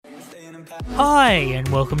Hi, and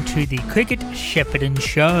welcome to the Cricket Shepparton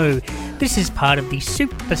Show. This is part of the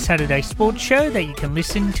Super Saturday Sports Show that you can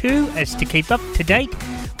listen to as to keep up to date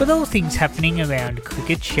with all things happening around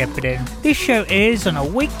Cricket Shepparton. This show airs on a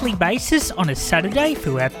weekly basis on a Saturday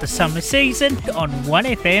throughout the summer season on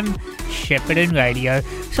 1FM Shepparton Radio.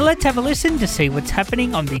 So let's have a listen to see what's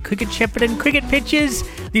happening on the Cricket Shepparton cricket pitches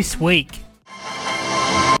this week.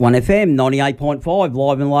 1FM 98.5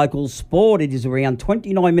 live and local sport. It is around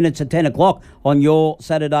 29 minutes to 10 o'clock on your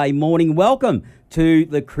Saturday morning. Welcome to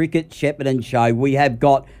the Cricket Shepparton Show. We have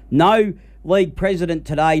got no league president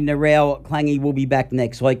today. Narelle Clangy will be back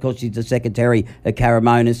next week because she's the secretary of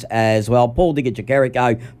Caramonas as well. Paul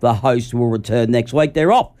Digger-Jericho, the host, will return next week.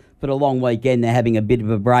 They're off for the long weekend. They're having a bit of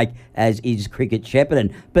a break, as is Cricket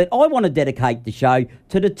Shepparton. But I want to dedicate the show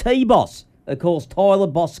to the T-Boss. Of course, Tyler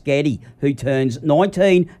Boschetti, who turns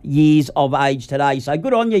 19 years of age today. So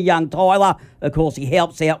good on you, young Tyler. Of course, he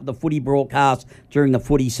helps out with the footy broadcast during the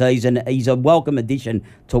footy season. He's a welcome addition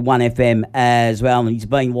to 1FM as well, and he's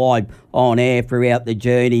been live on air throughout the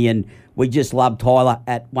journey, and we just love Tyler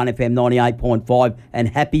at 1FM 98.5, and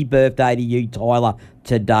happy birthday to you, Tyler,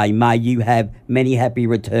 today. May you have many happy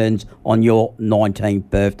returns on your 19th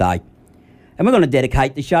birthday. And we're going to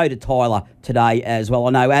dedicate the show to Tyler today as well.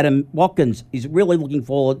 I know Adam Watkins is really looking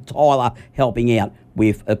forward to Tyler helping out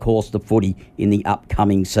with, of course, the footy in the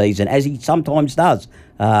upcoming season, as he sometimes does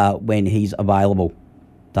when he's available,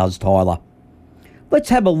 does Tyler. Let's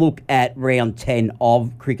have a look at round 10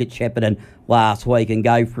 of Cricket Shepparton last week and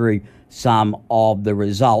go through some of the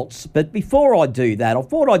results. But before I do that, I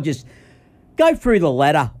thought I'd just go through the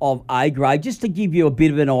ladder of A grade just to give you a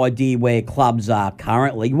bit of an idea where clubs are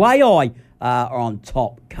currently. Wayeye are on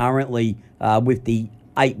top currently with the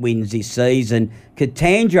 8 wins this season.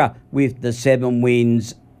 Katandra with the 7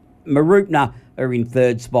 wins. Mooroopna are in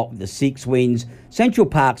 3rd spot with the 6 wins. Central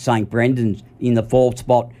Park St Brendan's in the 4th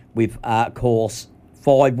spot with, of course,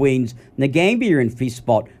 5 wins. Ngambia are in 5th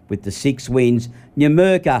spot with the 6 wins.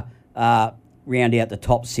 Numurkah round out the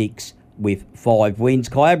top 6 with 5 wins.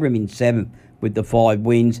 Kyabram in 7th with the 5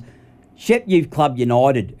 wins. Shep Youth Club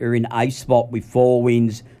United are in 8th spot with 4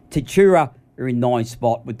 wins. Tatura are in 9th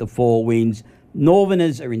spot with the 4 wins.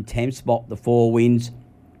 Northerners are in 10th spot with the 4 wins.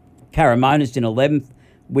 Caramonas in 11th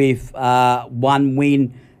with 1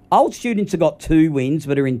 win. Old Students have got 2 wins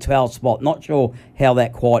but are in 12th spot. Not sure how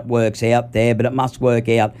that quite works out there, but it must work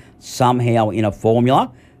out somehow in a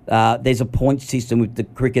formula. There's a point system with the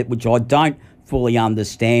cricket, which I don't fully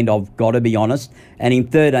understand, I've got to be honest. And in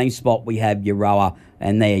 13th spot we have Euroa,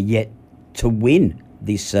 and they are yet to win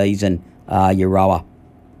this season, Euroa.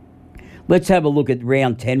 Let's have a look at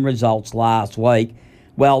round 10 results last week.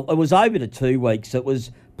 Well, it was over the 2 weeks. It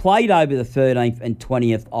was played over the 13th and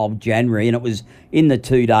 20th of January, and it was in the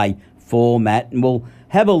 2-day format. And we'll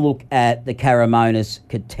have a look at the Caramonas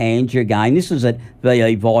Katandra game. This was at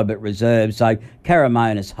VE Vibert Reserve, so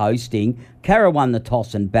Caramonas hosting. Cara won the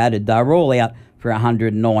toss and batted. They were all out for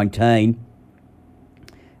 119.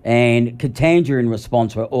 And Katandra in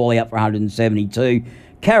response were all out for 172.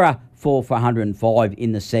 Cara 4 for 105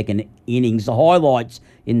 in the second innings. The highlights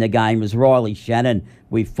in the game was Riley Shannon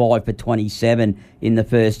with 5 for 27 in the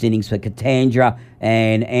first innings for Katandra,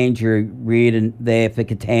 and Andrew Reardon there for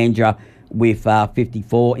Katandra with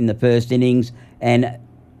 54 in the first innings, and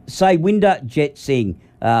Saywinder Jet Singh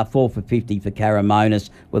 4 for 50 for Caramonas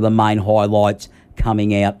were the main highlights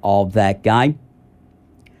coming out of that game.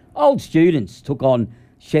 Old Students took on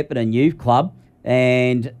Shepparton Youth Club,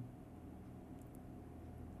 and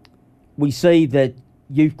we see that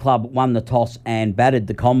Youth Club won the toss and batted.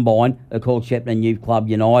 The combine, called Shepparton Youth Club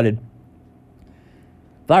United.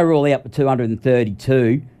 They were all out for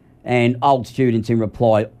 232, and Old Students in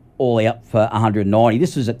reply all out for 190.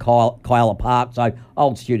 This was at Kyla Park, so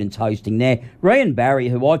Old Students hosting there. Ryan Barry,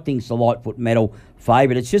 who I think is the Lightfoot medal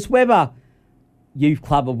favourite. It's just whether Youth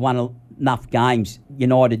Club have won enough games,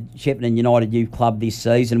 Shepparton United Youth Club this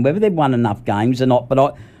season, whether they've won enough games or not.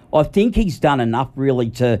 But I think he's done enough really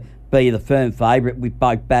to be the firm favourite with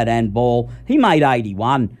both bat and ball. He made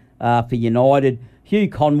 81 for United. Hugh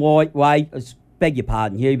Conway, beg your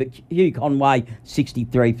pardon, Hugh, but Hugh Conway,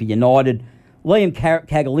 63 for United. Liam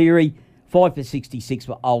Cavalieri, 5 for 66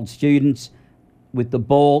 for Old Students with the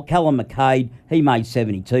ball. Callum McCade, he made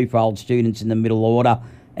 72 for Old Students in the middle order.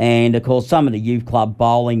 And, of course, some of the Youth Club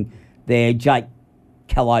bowling there. Jake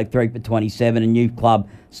Callow, 3 for 27, and Youth Club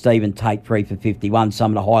Stephen Tate, 3 for 51.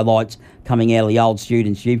 Some of the highlights coming out of the Old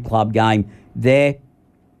Students Youth Club game there.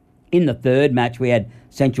 In the third match, we had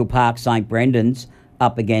Central Park St Brendan's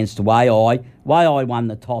up against Waiai. Waiai won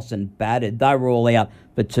the toss and batted. They were all out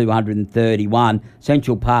for 231.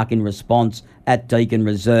 Central Park in response at Deakin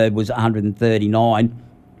Reserve was 139.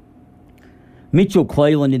 Mitchell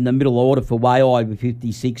Cleland in the middle order for Waiai with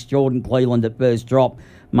 56. Jordan Cleland at first drop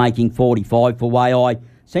making 45 for Waiai.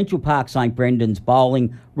 Central Park St Brendan's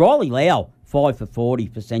bowling. Riley Lau 5 for 40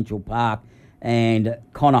 for Central Park. And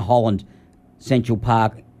Connor Holland, Central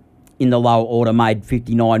Park in the lower order, made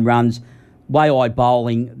 59 runs. Waiai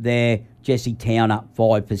bowling there. Jesse Towner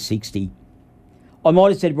 5 for 60. I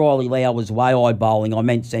might have said Riley Lau was Waiai bowling. I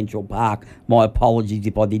meant Central Park. My apologies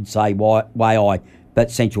if I did say Waiai,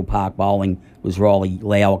 but Central Park bowling was Riley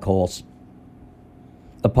Lau, of course.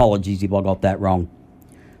 Apologies if I got that wrong.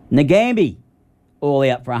 Nagambie, all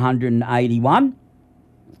out for 181,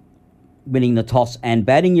 winning the toss and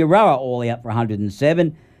batting. Euroa, all out for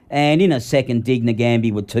 107. And in a second dig,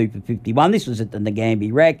 Nagambie with 2 for 51. This was at the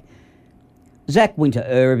Nagambie Rec. Zach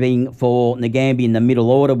Winter-Irving for Nagambie in the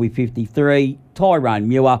middle order with 53. Tyrone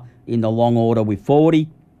Muir in the long order with 40.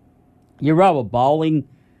 Euroa bowling.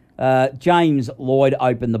 James Lloyd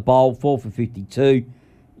opened the bowl, 4 for 52.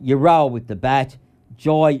 Euroa with the bat.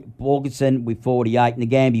 Jai Borgeson with 48.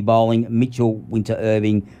 Nagambie bowling. Mitchell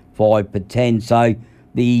Winter-Irving, 5 for 10. So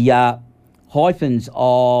the hyphens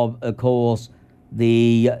of course,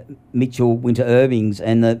 the Mitchell Winter-Irvings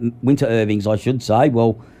and the Winter-Irvings, I should say,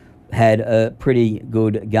 well, had a pretty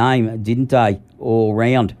good game, didn't they, all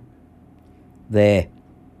round there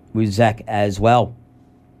with Zach as well.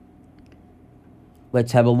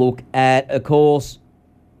 Let's have a look at, of course,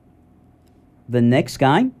 the next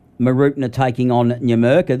game. Maroopna taking on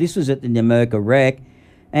Numurkah. This was at the Numurkah Rec.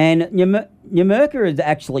 And Numurkah had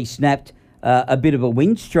actually snapped a bit of a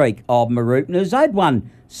win streak of Maroopna's. They'd won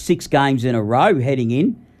 6 games in a row heading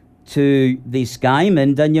in to this game.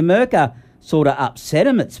 And Numurkah sort of upset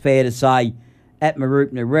them, it's fair to say, at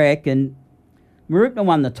Maroopna Rec. And Maroopna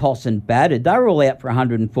won the toss and batted. They were all out for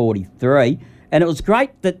 143. And it was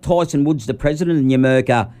great that Tyson Woods, the president of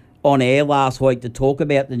Numurkah, on air last week to talk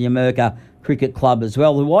about the Numurkah Cricket Club as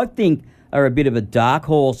well, who I think are a bit of a dark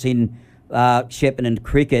horse in Shepparton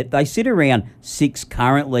cricket. They sit around 6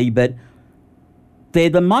 currently, but they're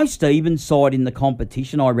the most even side in the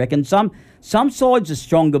competition, I reckon. Some sides are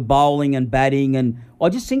stronger bowling and batting, and I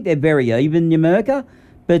just think they're very even, Numurkah.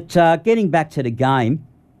 But getting back to the game,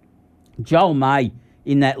 Joel May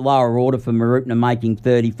in that lower order for Maroopna making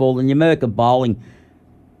 34. The Numurkah bowling,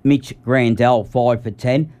 Mitch Grandel, 5 for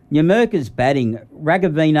 10. Numurkah's batting,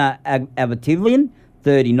 Raghavina Avativlian,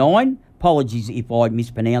 39. Apologies if I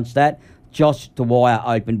mispronounced that. Josh Dwyer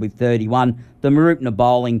opened with 31. The Maroopna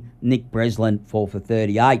bowling, Nick Breslin, 4 for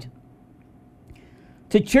 38.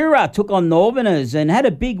 Tachura took on Northerners and had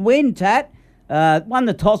a big win, Tat. Won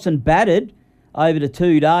the toss and batted over the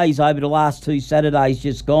 2 days, over the last 2 Saturdays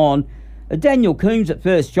just gone. Daniel Coombs at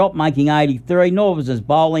first drop, making 83. Northerners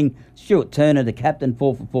bowling, Stuart Turner, the captain,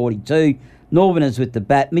 4 for 42. Northerners with the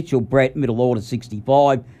bat, Mitchell Brett, middle order,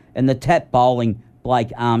 65. And the tap bowling,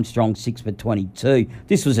 Blake Armstrong, 6 for 22.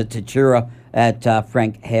 This was at Tachura at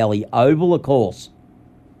Frank Howley Oval, of course.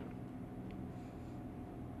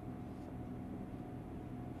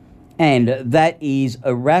 And that is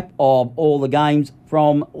a wrap of all the games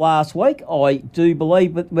from last week. I do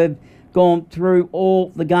believe that we've gone through all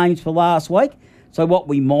the games for last week. So what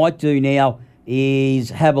we might do now is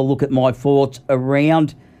have a look at my thoughts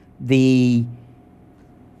around the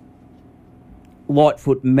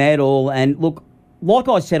Lightfoot medal. And look, like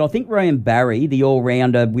I said, I think Ryan Barry, the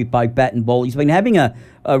all-rounder with both bat and ball, he's been having a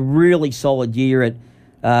really solid year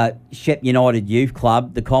at Shep United Youth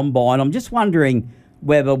Club, the Combine. I'm just wondering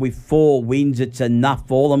whether with 4 wins it's enough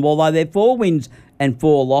for them, although they're 4 wins and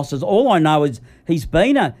 4 losses. All I know is he's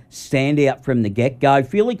been a standout from the get-go.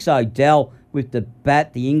 Felix O'Dell with the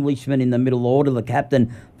bat, the Englishman in the middle order, the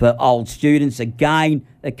captain for Old Students. Again,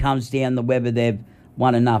 it comes down to whether they've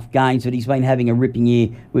won enough games, but he's been having a ripping year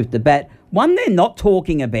with the bat. One they're not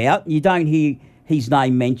talking about, you don't hear his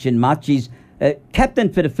name mentioned much, is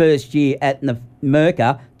captain for the first year at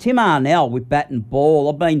Numurkah, Tim Arnell with bat and ball.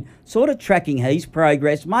 I've been sort of tracking his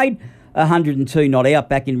progress. Made 102 not out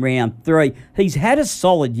back in round 3. He's had a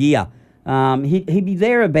solid year. He'd be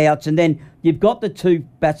thereabouts. And then you've got the 2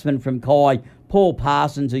 batsmen from Kai, Paul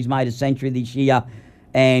Parsons, who's made a century this year,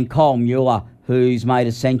 and Kyle Mueller, who's made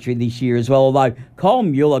a century this year as well. Although Kyle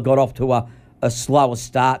Mueller got off to a slower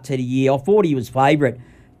start to the year. I thought he was favourite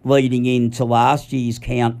leading into last year's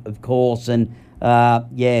count, of course. And,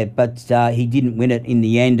 but he didn't win it in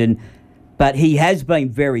the end. But he has been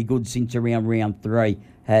very good since around round 3.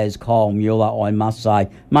 Has Kyle Mueller, I must say.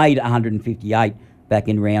 Made 158 back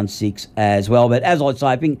in round 6 as well. But as I say,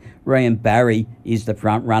 I think Ryan Barry is the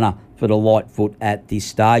front runner for the Lightfoot at this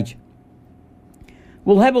stage.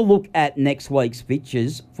 We'll have a look at next week's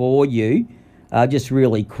fixtures for you, just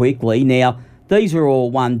really quickly. Now, these are all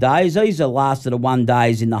 1 days. These are the last of the 1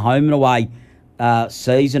 days in the home and away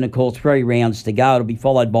season. Of course, 3 rounds to go. It'll be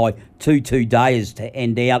followed by 2 days to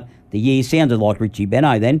end out the year. Sounded like Richie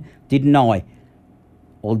Benno then, didn't I?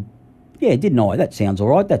 Or, yeah, didn't I? That sounds all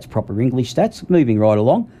right. That's proper English stats. Moving right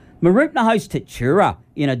along. Mooroopna hosts Tatura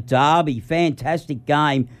in a derby. Fantastic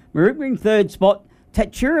game. Mooroopna in 3rd spot.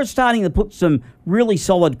 Tatura starting to put some really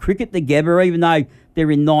solid cricket together, even though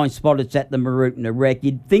they're in 9th spot. It's at the Mooroopna Rec.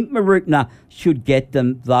 You'd think Mooroopna should get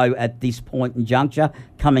them, though, at this point in juncture,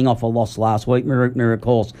 coming off a loss last week. Mooroopna, of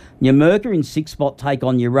course. Numurkah in 6th spot take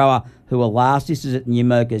on Euroa, who are last. This is at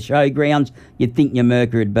Numurkah Showgrounds. You'd think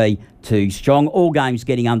Numurkah would be too strong. All games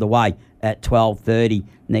getting underway at 12:30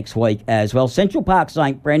 next week as well. Central Park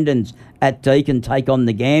St Brendan's at Deakin take on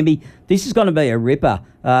the Gambie. This is going to be a ripper.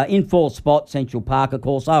 In 4th spot, Central Park, of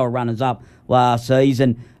course, they were runners-up last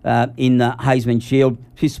season in the Hazeman Shield.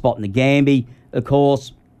 5th spot in the Gambie, of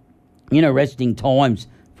course. Resting times,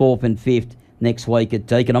 4th and 5th next week at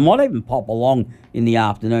Deakin. I might even pop along in the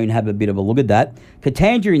afternoon, have a bit of a look at that.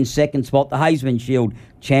 Katandra in 2nd spot, the Hazeman Shield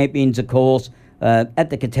champions, of course,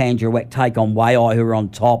 at the Katandra Wet take on Waiai, who are on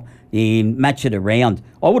top in match of the round.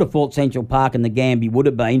 I would have thought Central Park and the Gambie would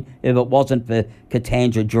have been if it wasn't for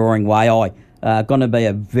Katandra drawing Waiai. Going to be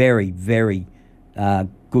a very, very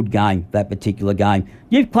good game, that particular game.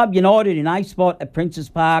 Youth Club United in 8th spot at Princes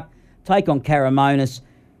Park take on Caramonas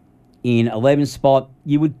in 11th spot.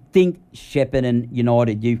 You would think Shepparton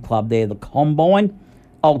United Youth Club there, the combine.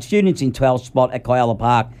 Old Students in 12th spot at Kyola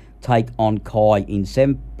Park take on Kai in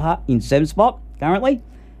 7th spot currently.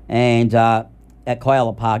 And at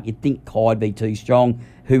Kyola Park, you'd think Kai'd be too strong,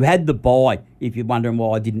 who had the bye, if you're wondering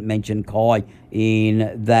why I didn't mention Kai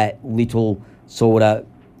in that little sort of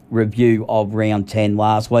review of round 10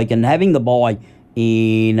 last week. And having the bye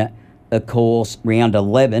in, of course, round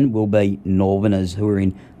 11 will be Northerners, who are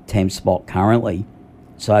in 10th spot currently.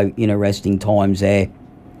 So interesting times there.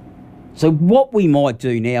 So what we might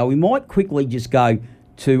do now, we might quickly just go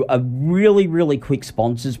to a really, really quick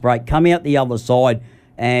sponsors break, come out the other side,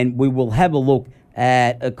 and we will have a look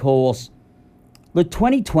at, of course, the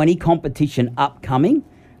 2020 competition upcoming.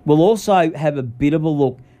 We'll also have a bit of a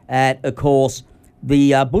look at, of course,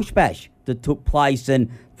 the Bush Bash that took place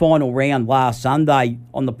in final round last Sunday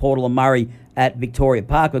on the Portal of Murray at Victoria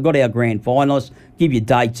Park. We've got our grand finalists, give you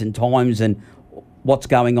dates and times and what's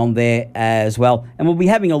going on there as well. And we'll be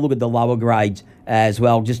having a look at the lower grades as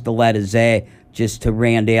well, just the ladders there, just to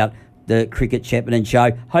round out the Cricket Shepparton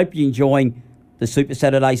show. Hope you're enjoying the Super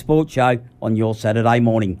Saturday Sports Show on your Saturday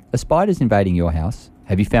morning. Are spiders invading your house?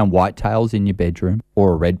 Have you found whitetails in your bedroom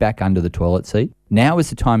or a redback under the toilet seat? Now is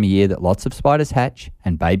the time of year that lots of spiders hatch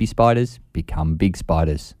and baby spiders become big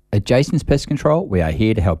spiders. At Jason's Pest Control, we are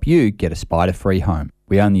here to help you get a spider-free home.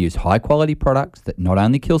 We only use high-quality products that not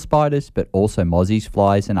only kill spiders, but also mozzies,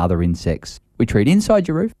 flies and other insects. We treat inside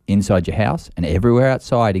your roof, inside your house, and everywhere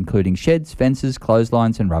outside, including sheds, fences,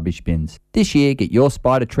 clotheslines, and rubbish bins. This year, get your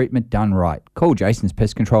spider treatment done right. Call Jason's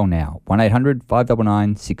Pest Control now. 1800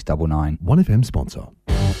 599 699. 1FM sponsor.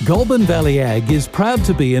 Goulburn Valley Ag is proud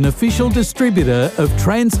to be an official distributor of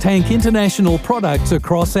Trans-Tank International products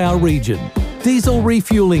across our region. Diesel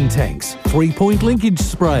refueling tanks, 3-point linkage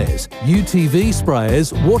sprayers, UTV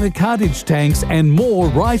sprayers, water cartage tanks, and more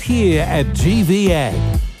right here at GV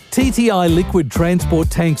Ag. TTI liquid transport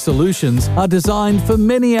tank solutions are designed for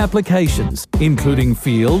many applications, including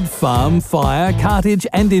field, farm, fire, cartage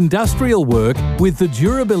and industrial work, with the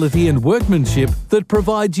durability and workmanship that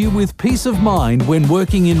provides you with peace of mind when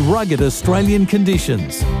working in rugged Australian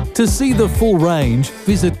conditions. To see the full range,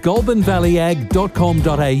 visit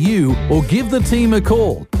goulburnvalleyag.com.au or give the team a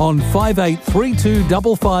call on 5832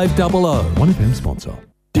 5500. 1FM sponsor.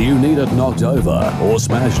 Do you need it knocked over or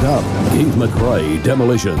smashed up? Keith McRae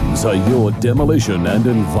Demolitions are your demolition and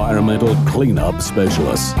environmental cleanup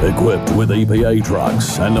specialists. Equipped with EPA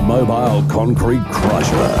trucks and a mobile concrete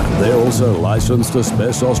crusher. They're also licensed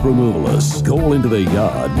asbestos removalists. Call into their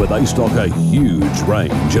yard where they stock a huge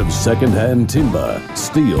range of second-hand timber,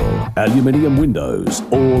 steel, aluminium windows,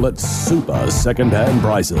 all at super second-hand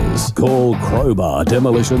prices. Call Crowbar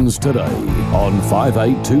Demolitions today on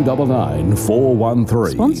 58299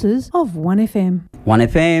 413. Sponsors of 1FM.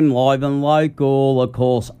 1FM, live and local, of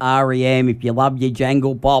course, REM. If you love your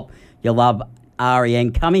jangle pop, you love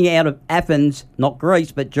REM. Coming out of Athens, not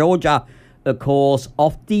Greece, but Georgia, of course,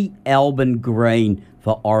 off the Alban Green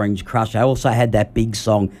for Orange Crush. I also had that big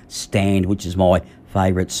song, Stand, which is my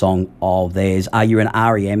favourite song of theirs. Are you an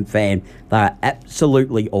REM fan? They're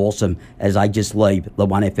absolutely awesome as they just leave the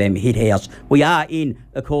 1FM hit house. We are in,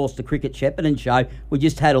 of course, the Cricket Shepparton show. We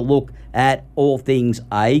just had a look at all things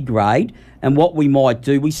A grade and what we might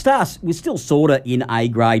do. We're still sort of in A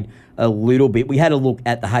grade a little bit. We had a look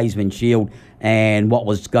at the Hazeman Shield and what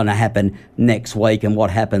was going to happen next week and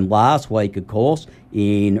what happened last week, of course,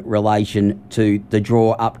 in relation to the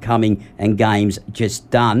draw upcoming and games just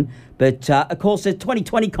done. But, of course, the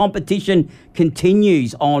 2020 competition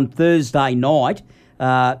continues on Thursday night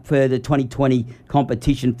for the 2020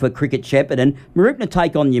 competition for Cricket Shepparton. Mooroopna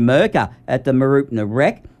take on Yumurka at the Mooroopna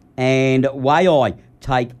Rec, and Waiai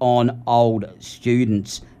take on Old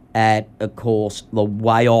Students at, of course, the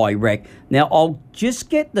Waiai Rec. Now, I'll just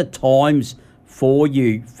get the times for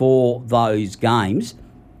you for those games.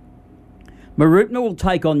 Mooroopna will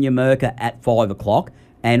take on Yumurka at 5 o'clock,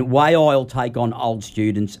 and Waiai will take on Old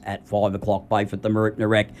Students at 5 o'clock, both at the Mooroopna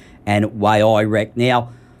Rec and Waiai Rec.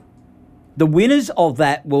 Now, the winners of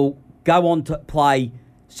that will go on to play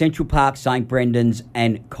Central Park, St Brendan's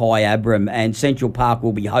and Kyabram, and Central Park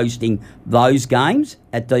will be hosting those games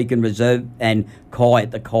at Deakin Reserve and Kai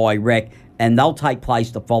at the Kai Rec, and they'll take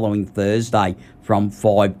place the following Thursday from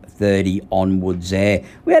 5:30 onwards there.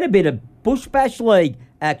 We had a bit of Bush Bash League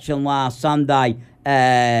action last Sunday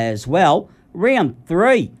as well. Round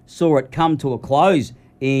 3 saw it come to a close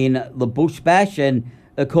in the Bush Bash, and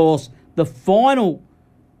of course the final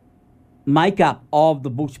makeup of the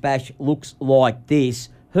Bush Bash looks like this.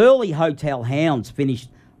 Hurley Hotel Hounds finished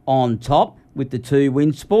on top with the 2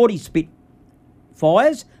 wins. Sporty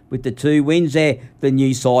Spitfires with the 2 wins there, the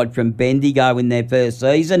new side from Bendigo in their first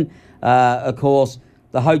season. Of course,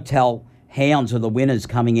 the Hotel Hounds are the winners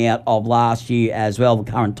coming out of last year as well, the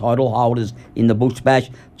current title holders in the Bush Bash.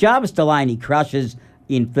 Jarvis Delaney Crushers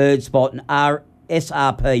in 3rd spot, and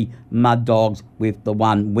SRP Mud Dogs with the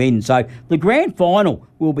 1 win. So the grand final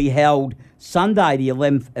will be held Sunday the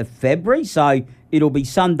 11th of February, so it'll be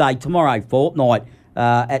Sunday tomorrow fortnight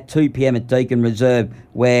at 2 p.m. at Deakin Reserve,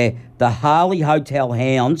 where the Harley Hotel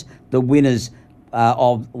Hounds, the winners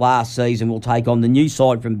of last season, will take on the new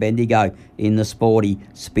side from Bendigo in the Sporty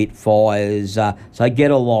Spitfires. So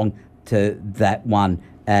get along to that one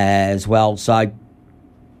as well. So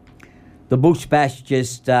the Bush Bash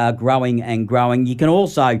just growing and growing. You can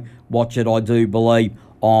also watch it, I do believe,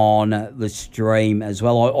 on the stream as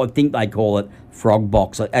well. I think they call it Frog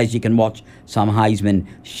Box, as you can watch some Hazeman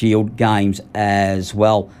Shield games as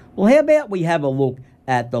well. Well, how about we have a look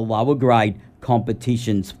at the lower grade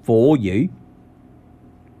competitions for you?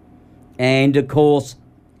 And, of course,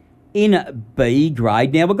 in B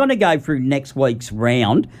grade, now we're going to go through next week's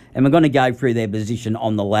round and we're going to go through their position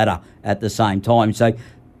on the ladder at the same time. So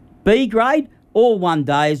B grade, all 1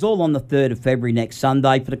 days, all on the 3rd of February next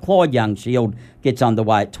Sunday for the Clyde Young Shield. Gets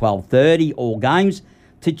underway at 12:30, all games.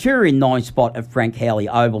 Tatura in 9th spot at Frank Howley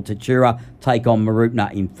Oval. Tatura take on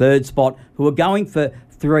Mooroopna in 3rd spot, who are going for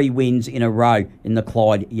 3 wins in a row in the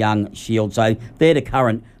Clyde Young Shield. So they're the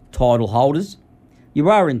current title holders.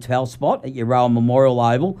 Euroa in 12th spot at Euroa Memorial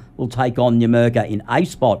Oval will take on Yumurka in 8th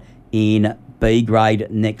spot in B grade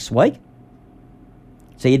next week.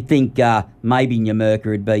 So you'd think maybe Yumurka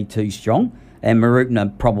would be too strong, and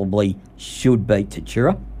Mooroopna probably should beat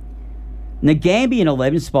Tatura. Nagambie in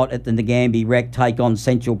 11th spot at the Nagambie Rec take on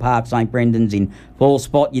Central Park St Brendan's in 4th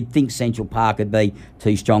spot. You'd think Central Park would be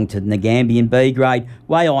too strong to Nagambie in B grade.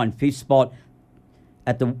 Waiai in 5th spot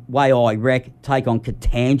at the Waiai Rec take on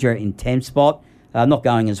Katandra in 10th spot. Not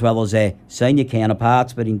going as well as their senior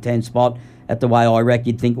counterparts, but in 10th spot at the Waiai Rec,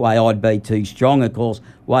 you'd think Waiai'd be too strong. Of course,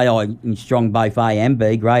 Waiai in strong both A and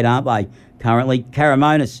B grade, aren't they? Currently,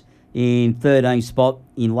 Caramonas in 13th spot,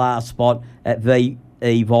 in last spot at VE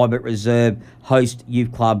Vibert Reserve, host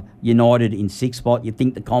Youth Club United in 6th spot. You'd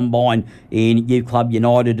think the Combine in Youth Club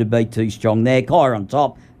United would be too strong there. Kai on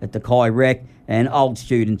top at the Kai Rec, and Old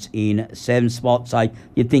Students in 7th spot. So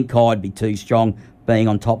you'd think Kai'd be too strong, being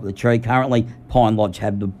on top of the tree. Currently, Pine Lodge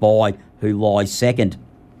have the bye, who lies 2nd.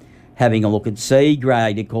 Having a look at C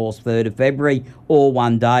grade, of course, 3rd of February, all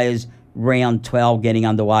 1 days, round 12 getting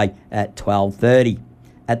underway at 12:30.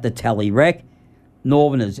 At the Tally Rec,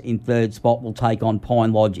 Northerners in 3rd spot will take on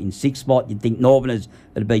Pine Lodge in 6th spot. You'd think Northerners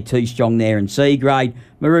would be too strong there in C grade.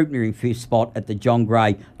 Mooroopna in 5th spot at the John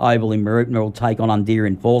Gray Oval in Mooroopna will take on Undira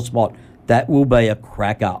in 4th spot. That will be a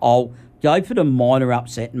cracker. I'll go for the minor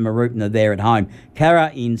upset in Mooroopna there at home.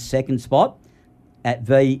 Carra in 2nd spot at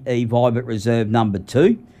VE Vibert Reserve number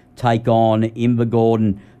 2. Take on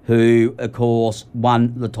Invergordon, who, of course,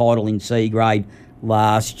 won the title in C grade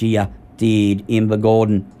last year. Did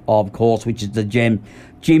Invergordon, of course, which is the Jim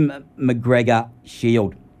McGregor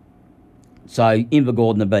Shield. So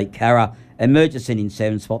Invergordon to beat Carra, and Murchison in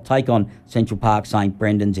 7th spot take on Central Park St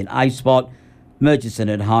Brendan's in 8th spot. Murchison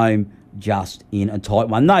at home just in a tight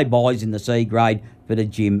one. No buys in the C grade for the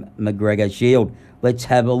Jim McGregor Shield. Let's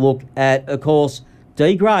have a look at, of course,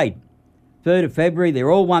 D grade. 3rd of February,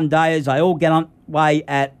 they're all one-dayers. They all get away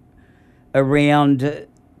at around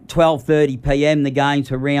 12:30pm. The games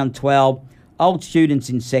for round 12. Old Students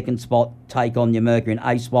in 2nd spot take on your Mercury in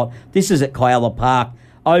 8th spot. This is at Kyalla Park.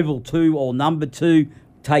 Oval 2 or number 2,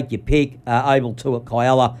 take your pick. Oval 2 at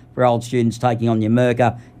Kyalla for Old Students taking on your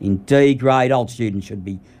Merca in D grade. Old Students should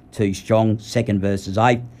be too strong, 2nd versus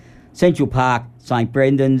 8th. Central Park St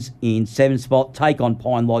Brendan's in 7th spot take on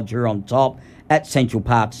Pine Lodge, who are on top at Central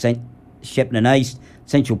Park Shepparton East.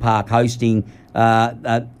 Central Park hosting,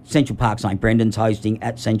 Central Park St Brendan's hosting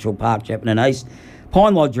at Central Park Shepparton East.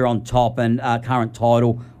 Pine Lodge are on top, and current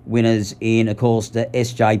title winners in, of course, the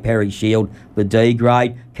SJ Perry Shield, the D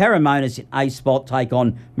grade. Caramonas in 8th spot take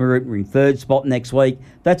on Maroopna in 3rd spot next week.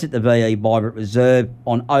 That's at the VE Vibrant Reserve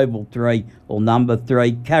on Oval 3 or number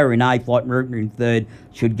 3. Carra in 8th, like Maroopna in 3rd,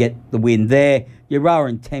 should get the win there. Euroa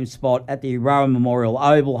in 10th spot at the Euroa Memorial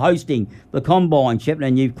Oval, hosting the Combine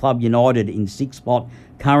Shepparton Youth Club United in 6th spot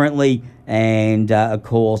currently. And, of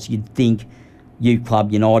course, you'd think Youth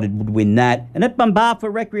Club United would win that. And at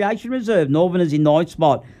Bumbarfa Recreation Reserve, Northerners in 9th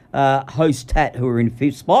spot, host Tat, who are in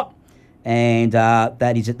 5th spot. And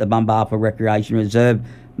that is at the Bumbarfa Recreation Reserve.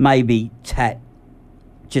 Maybe Tat,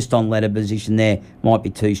 just on ladder position there, might be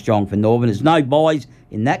too strong for Northerners. No buys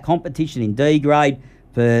in that competition in D grade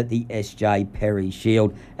for the SJ Perry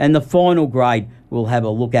Shield. And the final grade we'll have a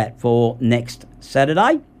look at for next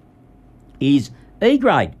Saturday is E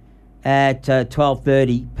grade at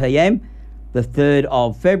 12:30pm, the 3rd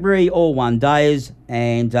of February, all one-dayers,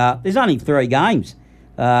 and there's only 3 games.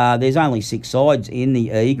 There's only 6 sides in the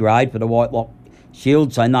E grade for the Whitelock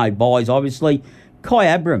Shield, so no buys, obviously.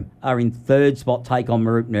 Kyabram are in 3rd spot, take on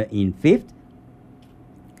Maroopna in 5th.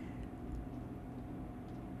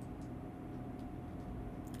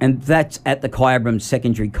 And that's at the Kyabram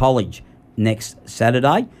Secondary College next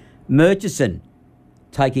Saturday. Murchison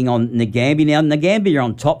taking on Nagambie. Now, Nagambie are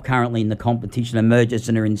on top currently in the competition, and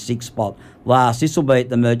Murchison are in 6th spot last. This will be at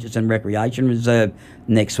the Murchison Recreation Reserve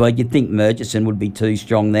next week. You'd think Murchison would be too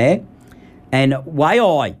strong there. And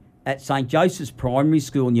Waiai at St Joseph's Primary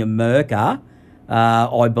School near Merca,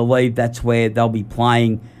 I believe that's where they'll be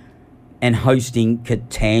playing and hosting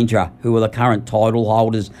Katandra, who are the current title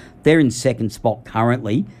holders. They're in 2nd spot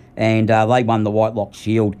currently, and they won the Whitelock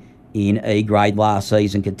Shield in E grade last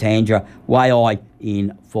season. Katandra, Waiai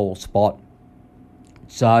in 4th spot.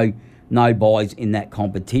 So no buys in that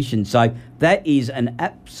competition. So that is an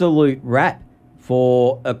absolute wrap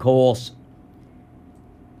for, of course,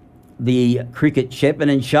 the Cricket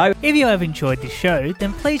Shepparton Show. If you have enjoyed the show,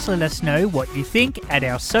 then please let us know what you think at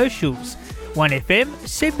our socials. 1FM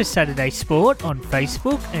Super Saturday Sport on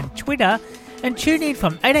Facebook and Twitter, and tune in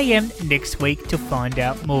from 8am next week to find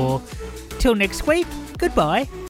out more. Till next week, goodbye.